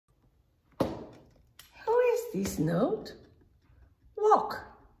this note? Walk.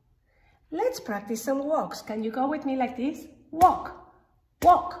 Let's practice some walks. Can you go with me like this? Walk,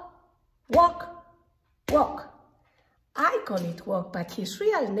 walk, walk, walk. I call it walk, but his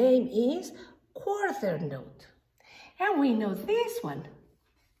real name is quarter note. And we know this one.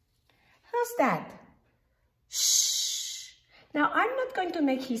 Who's that? Shh. Now, I'm not going to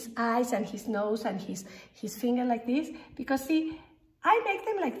make his eyes and his nose and his finger like this, because see, I make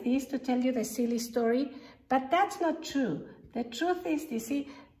them like this to tell you the silly story, but that's not true. The truth is, you see,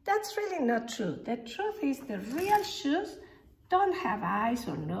 that's really not true. The truth is the real shoes don't have eyes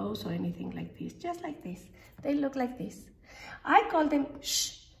or nose or anything like this, just like this. They look like this. I call them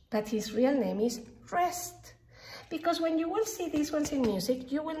shh, but his real name is rest. Because when you will see these ones in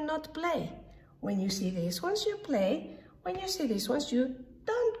music, you will not play. When you see these ones, you play. When you see these ones, you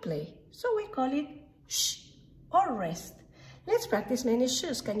don't play. So we call it shh or rest. Let's practice many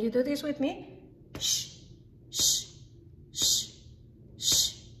shoes. Can you do this with me? Shh, shh, shh,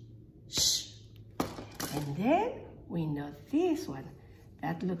 shh, shh. And then we know this one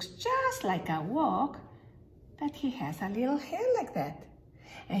that looks just like a walk, but he has a little hand like that.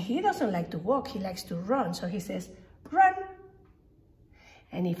 And he doesn't like to walk, he likes to run. So he says, run.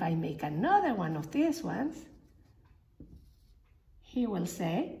 And if I make another one of these ones, he will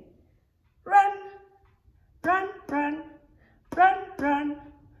say, run, run, run, run, run,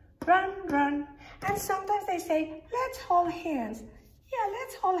 run, run. And sometimes they say, let's hold hands. Yeah,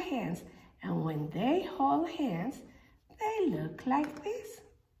 let's hold hands. And when they hold hands, they look like this.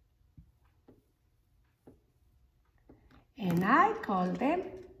 And I call them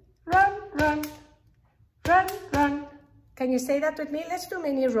run, run, run, run. Can you say that with me? Let's do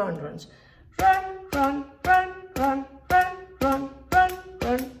many run, runs. Run, run, run, run, run, run, run,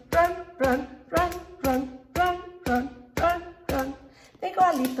 run, run, run, run, run, run, run, run, run. They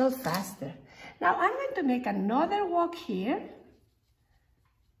go a little faster. Now I'm going to make another walk here.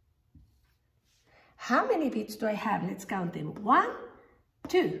 How many beats do I have? Let's count them. 1,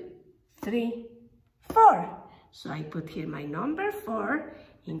 2, 3, 4. So I put here my number 4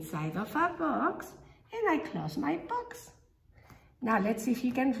 inside of a box and I close my box. Now let's see if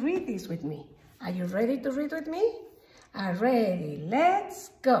you can read this with me. Are you ready to read with me? Are ready? Let's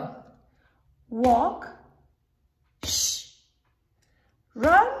go. Walk, shh.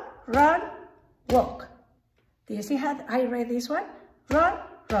 Run, run, walk. Do you see how I read this one? Run,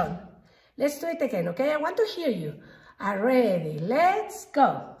 run. Let's do it again, okay? I want to hear you. Are ready? Let's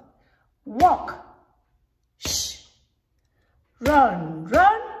go. Walk, shh. Run,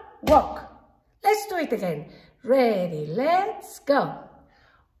 run, walk. Let's do it again. Ready, let's go.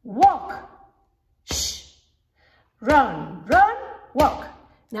 Walk, shh. Run, run, walk.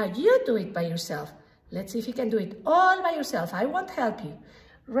 Now you do it by yourself. Let's see if you can do it all by yourself. I won't help you.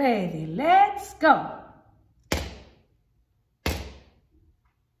 Ready, let's go.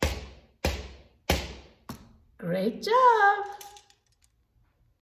 Great job.